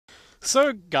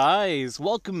So guys,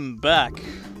 welcome back.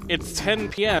 It's 10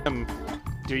 PM.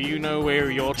 Do you know where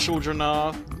your children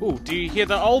are? Oh, do you hear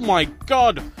that? Oh my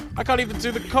god! I can't even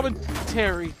do the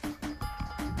commentary.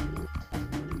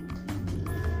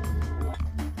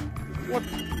 What?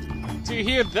 Do you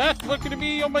hear that? Look at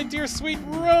me, oh my dear sweet,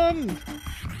 run!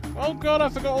 Oh god, I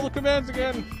forgot all the commands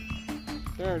again.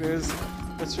 There it is.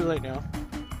 It's too late now.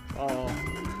 Oh.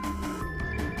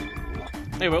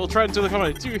 Anyway, we'll try and do the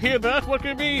commentary. Do you hear that? What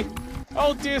could it be?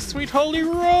 Oh dear sweet holy,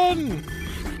 run!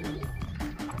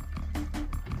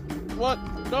 What?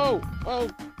 No! Oh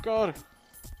god.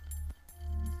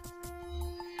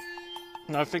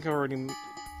 I think I already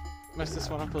messed this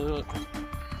one up a little.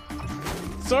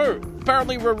 So,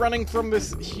 apparently we're running from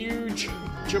this huge,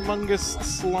 humongous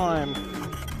slime.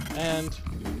 And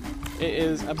it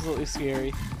is absolutely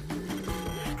scary.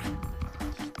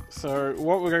 So,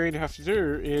 what we're going to have to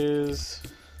do is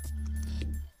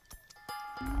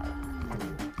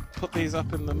put these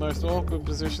up in the most awkward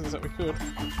positions that we could.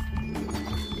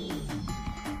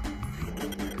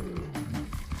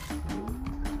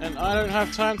 And I don't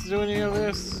have time to do any of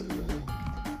this.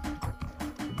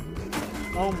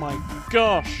 Oh my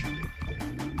gosh.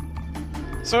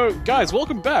 So, guys,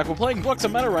 welcome back. We're playing Blocks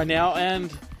of Mana right now,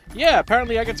 and yeah,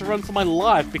 apparently I get to run for my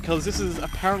life because this is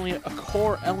apparently a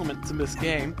core element to this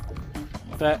game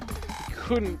that you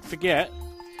couldn't forget.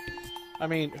 I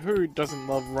mean, who doesn't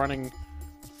love running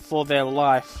for their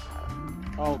life?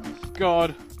 Oh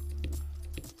god.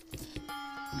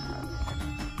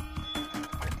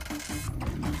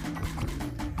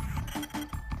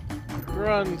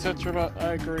 Run, Tetrabot,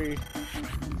 I agree.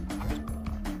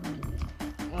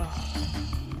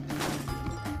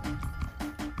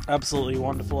 Absolutely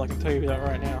wonderful, I can tell you that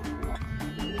right now.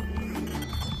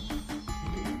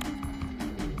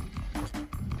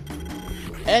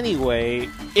 Anyway,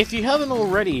 if you haven't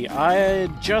already,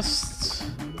 just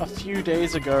a few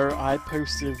days ago I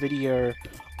posted a video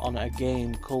on a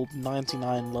game called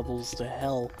 99 Levels to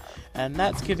Hell, and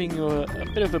that's giving you a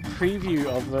bit of a preview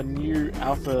of a new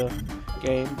alpha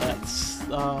game that's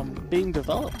being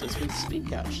developed as we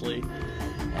speak, actually.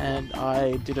 And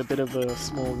I did a bit of a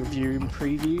small review and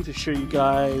preview to show you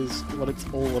guys what it's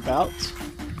all about.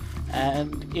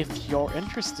 And if you're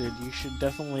interested, you should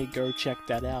definitely go check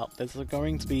that out. There's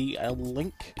going to be a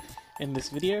link in this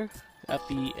video at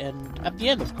the end,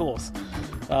 of course.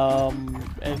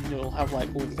 And you'll have like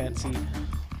all fancy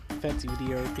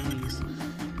video thingies,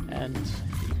 and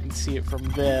you can see it from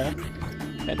there.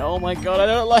 And oh my god, I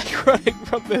don't like running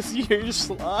from this huge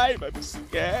slime, I'm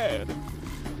scared.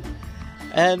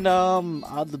 And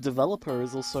the developer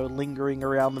is also lingering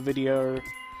around the video,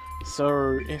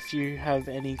 so if you have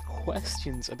any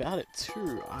questions about it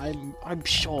too, I'm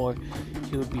sure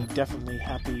he would be definitely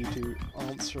happy to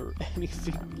answer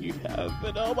anything you have.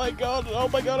 And oh my god,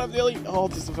 I'm nearly... Oh,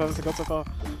 this is the furthest I got so far.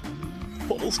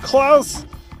 Portal's close!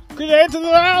 Grenade to the...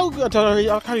 Oh, I don't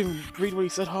know, I can't even read what he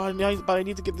said. Oh, but I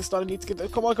need to get this done, I need to get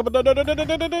this... Come on, no. Come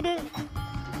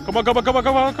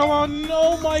on,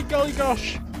 oh my golly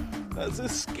gosh. That's the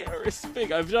scariest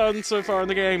thing I've done so far in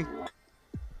the game.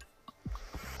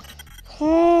 Oh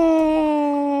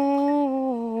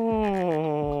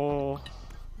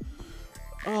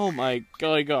my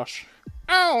golly gosh.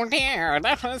 Oh dear,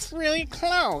 that was really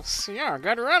close. You're a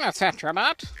good runner,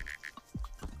 Tetrabot.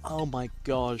 Oh my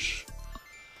gosh.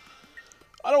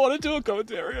 I don't want to do a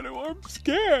commentary anymore, I'm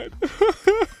scared.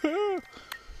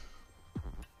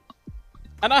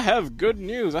 And I have good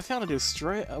news. I found a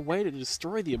way to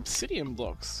destroy the obsidian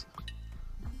blocks.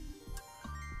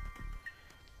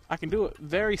 I can do it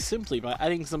very simply by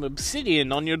adding some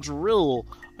obsidian on your drill.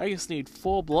 I just need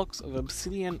 4 blocks of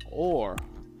obsidian ore.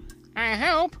 I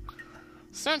hope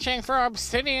searching for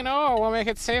obsidian ore will make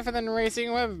it safer than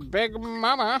racing with Big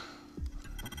Mama.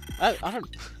 I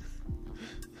don't...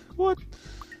 What?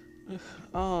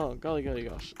 Oh, golly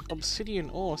gosh. Obsidian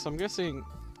ore, so I'm guessing...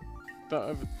 But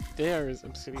over there is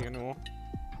obsidian ore.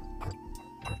 I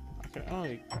can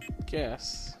only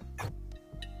guess.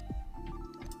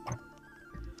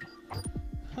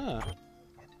 Huh.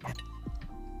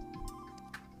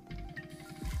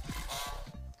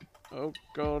 Oh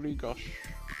golly gosh.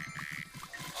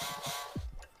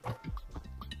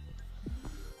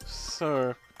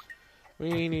 So,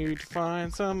 we need to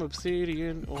find some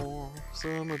obsidian ore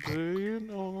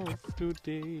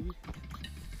today.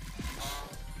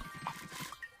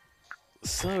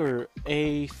 So,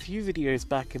 a few videos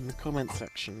back in the comment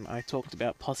section, I talked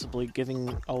about possibly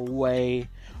giving away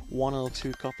 1 or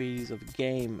 2 copies of a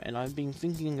game, and I've been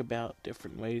thinking about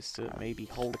different ways to maybe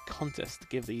hold a contest to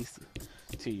give these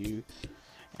to you.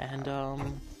 And,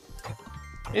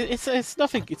 It's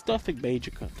nothing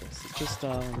major contest. It's just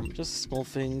a small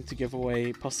thing to give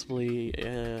away, possibly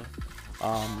the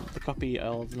copy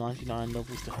of 99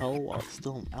 Levels to Hell while it's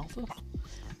still in alpha,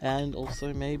 and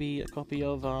also maybe a copy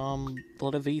of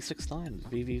Blood of V69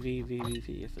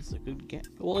 VVV if it's a good game.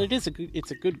 Well, it's a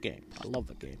good game. I love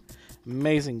that game,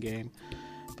 amazing game.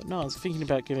 But no, I was thinking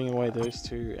about giving away those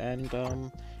two,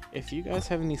 and if you guys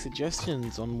have any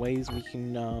suggestions on ways we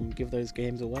can give those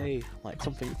games away, like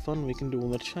something fun we can do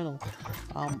on the channel,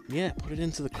 yeah, put it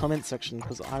into the comment section,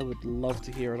 because I would love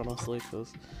to hear it, honestly,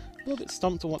 because I'm a little bit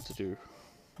stumped on what to do.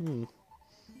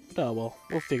 But oh well,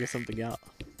 we'll figure something out.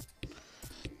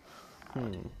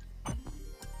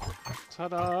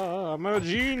 Ta-da! I'm a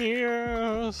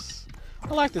genius!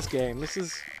 I like this game. It's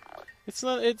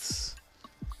not it's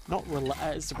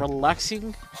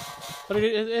relaxing, but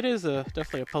it is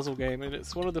definitely a puzzle game, and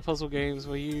it's one of the puzzle games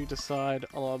where you decide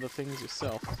a lot of the things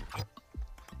yourself.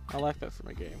 I like that from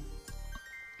a game.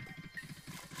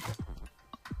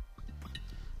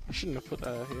 I shouldn't have put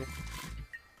that here.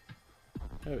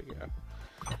 There we go.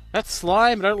 That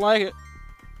slime, I don't like it.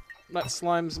 That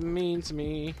slime's mean to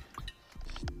me.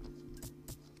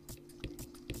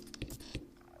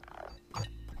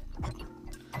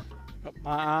 Got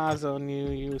my eyes on you,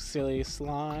 you silly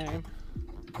slime.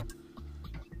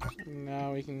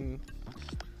 Now we can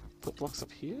put blocks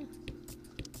up here.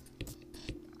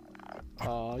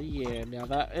 Oh yeah, now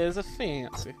that is a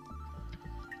fancy.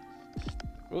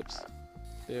 Whoops.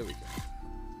 There we go.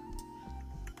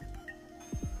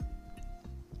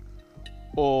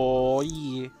 Oh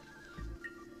yeah.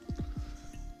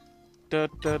 Da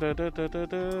da da da da da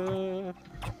da.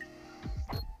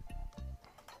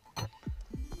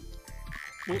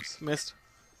 Oops, missed.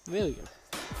 There we go.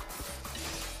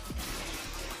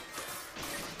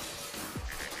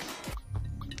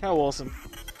 How awesome.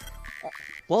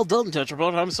 Well done,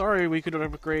 Tetrabot. I'm sorry we couldn't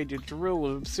upgrade your drill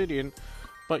with obsidian,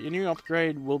 but your new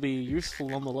upgrade will be useful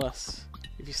nonetheless.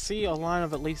 If you see a line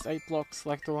of at least 8 blocks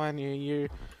like the line near you,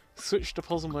 switch to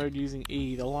puzzle mode using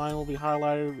E. The line will be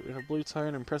highlighted in a blue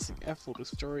tone, and pressing F will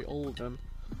destroy all of them,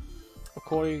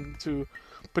 according to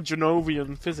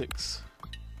Paganovian physics.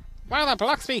 Will the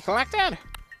blocks be collected?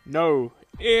 No.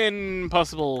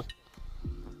 Impossible.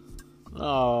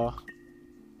 Oh.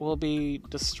 Will be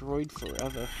destroyed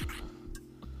forever.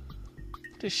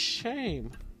 What a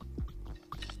shame.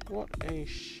 What a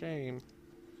shame.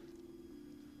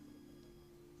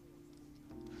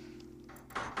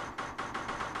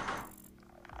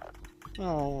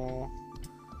 Oh,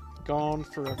 gone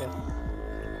forever.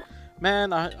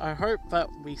 Man, I hope that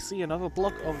we see another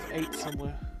block of 8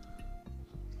 somewhere.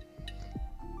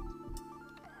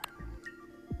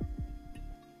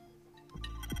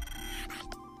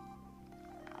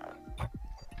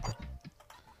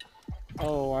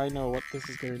 Oh, I know what this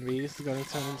is going to be. This is going to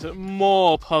turn into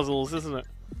more puzzles, isn't it?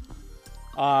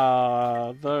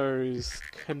 Ah, those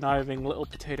conniving little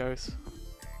potatoes.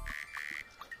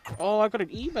 Oh, I got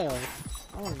an email.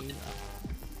 Oh, an email.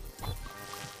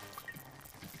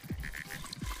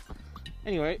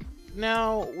 Anyway,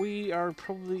 now we are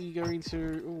probably going to...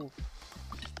 Ooh.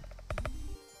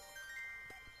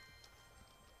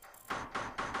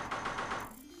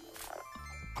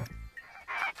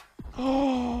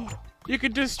 Oh, you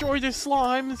can destroy the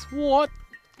slimes. What?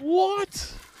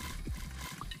 What?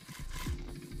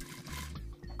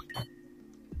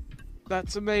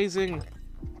 That's amazing.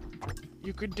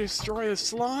 You could destroy the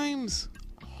slimes.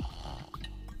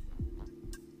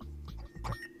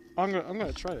 I'm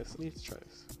gonna try this. I need to try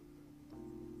this.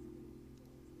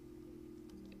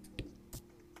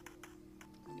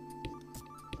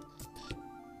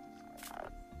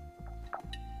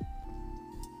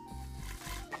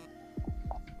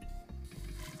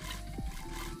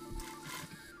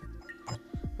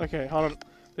 Okay, hold on.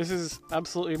 This is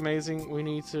absolutely amazing. We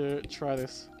need to try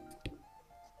this.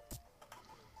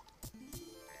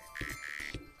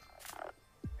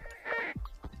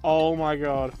 Oh my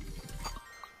god.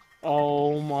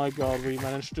 Oh my god, we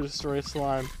managed to destroy a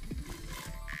slime.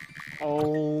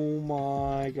 Oh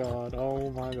my god,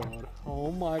 oh my god,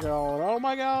 oh my god, oh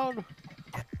my god!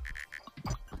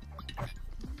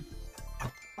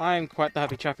 I am quite the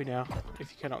happy chappy now,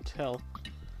 if you cannot tell.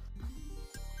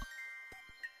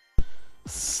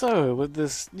 So, with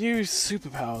this new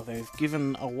superpower they've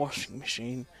given a washing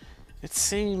machine, it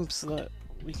seems that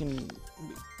we can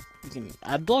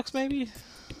add blocks, maybe?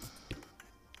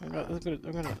 I'm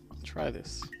gonna try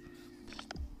this.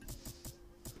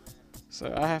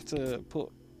 So I have to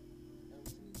put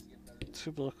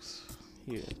 2 blocks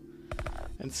here,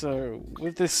 and so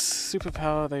with this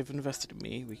superpower they've invested in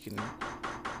me, we can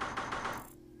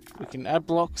add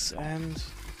blocks and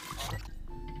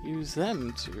use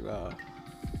them to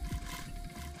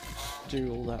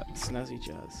do all that snazzy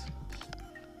jazz.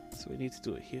 So we need to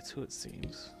do it here too, it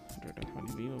seems. I don't know how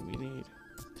many people we need.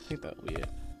 I think that'll be it.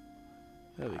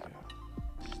 There we go.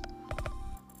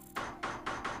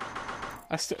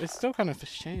 It's still kind of a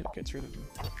shame it gets rid of them.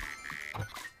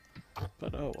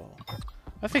 But oh well.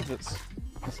 I think that's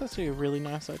actually a really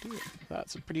nice idea.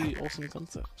 That's a pretty awesome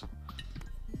concept.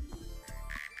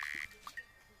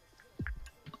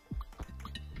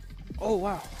 Oh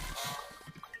wow.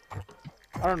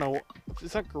 I don't know,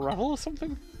 is that gravel or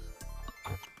something?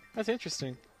 That's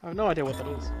interesting. I have no idea what that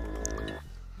is.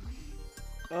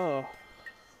 Oh.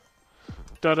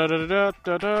 Da da da da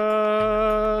da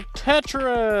da!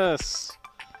 Tetris!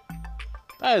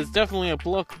 That is definitely a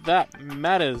block that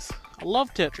matters. I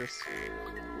love Tetris.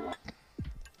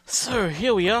 So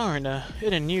here we are in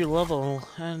a new level,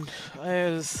 and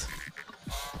it's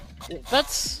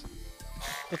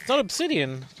not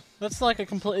obsidian. That's like a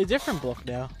completely different block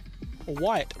now.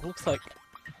 White. It looks like.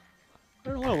 I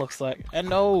don't know what it looks like. And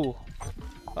no.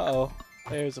 Uh-oh.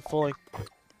 There's a falling.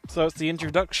 So it's the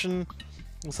introduction.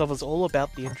 This level's all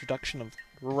about the introduction of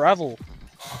gravel.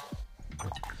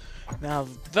 Now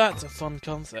that's a fun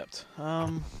concept.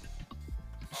 I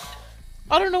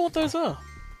don't know what those are.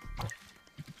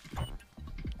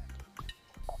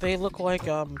 They look like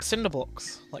cinder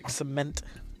blocks, like cement.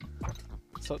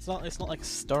 So it's not like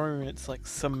stone, it's like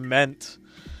cement.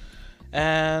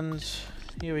 And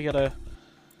here we gotta.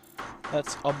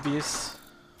 That's obvious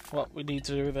what we need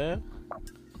to do there.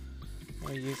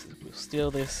 We'll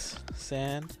steal this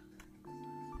sand.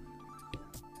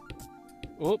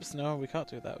 Oops, no, we can't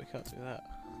do that. We can't do that.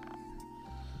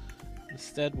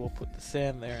 Instead, we'll put the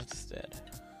sand there instead.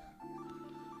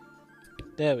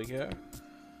 There we go.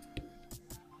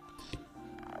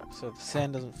 So the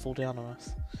sand doesn't fall down on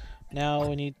us. Now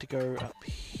we need to go up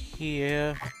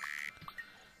here.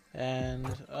 And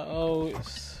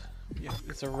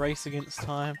it's a race against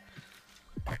time.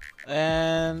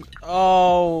 And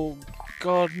oh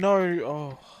god, no!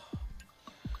 Oh,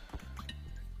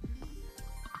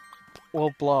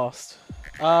 well, blast.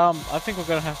 I think we're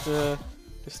gonna have to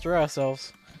destroy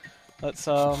ourselves. Let's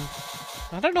I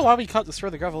don't know why we can't destroy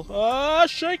the gravel. Ah,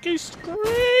 shaky screen!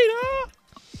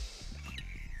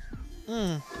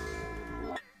 Ah!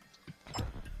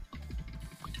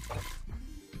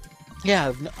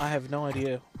 Yeah, I have no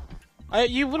idea.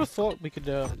 You would have thought we could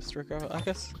destroy gravel. I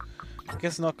guess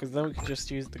not, because then we could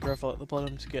just use the gravel at the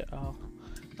bottom to get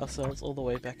ourselves all the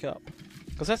way back up.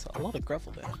 Because that's a lot of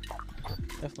gravel there.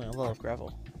 Definitely a lot of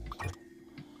gravel.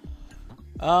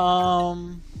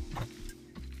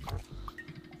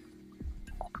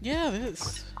 Yeah,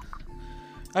 this.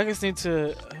 I just need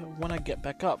to, when I get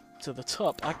back up to the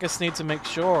top, I just need to make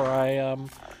sure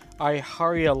I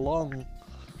hurry along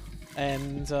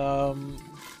and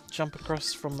jump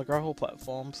across from the gravel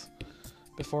platforms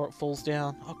before it falls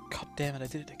down. Oh god damn it, I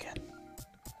did it again.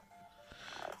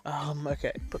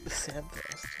 Okay, put the sand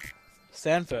first.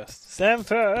 Sand first. Sand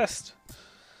first!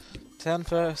 Sand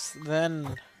first,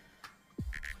 then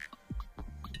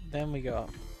we go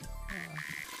up.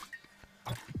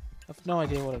 I have no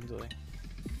idea what I'm doing.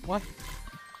 What?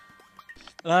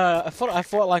 I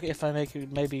thought like if I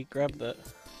maybe grab the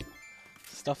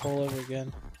stuff all over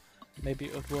again, maybe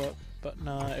it would work, but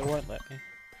no, it won't let me.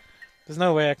 There's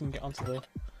no way I can get onto the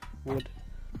wood.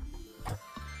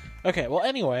 Okay, well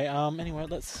anyway,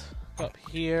 let's go up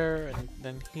here and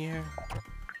then here.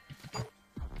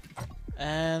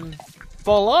 And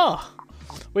voila!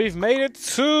 We've made it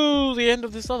to the end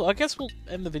of this level. I guess we'll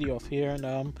end the video off here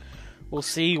and we'll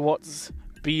see what's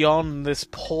beyond this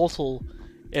portal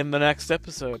in the next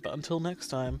episode. But until next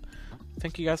time,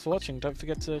 thank you guys for watching. Don't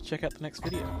forget to check out the next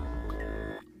video.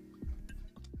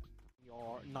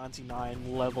 Your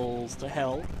 99 levels to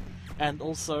hell, and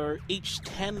also each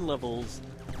 10 levels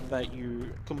that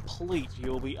you complete,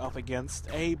 you'll be up against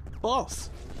a boss,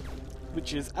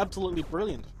 which is absolutely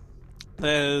brilliant.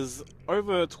 There's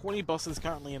over 20 bosses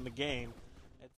currently in the game,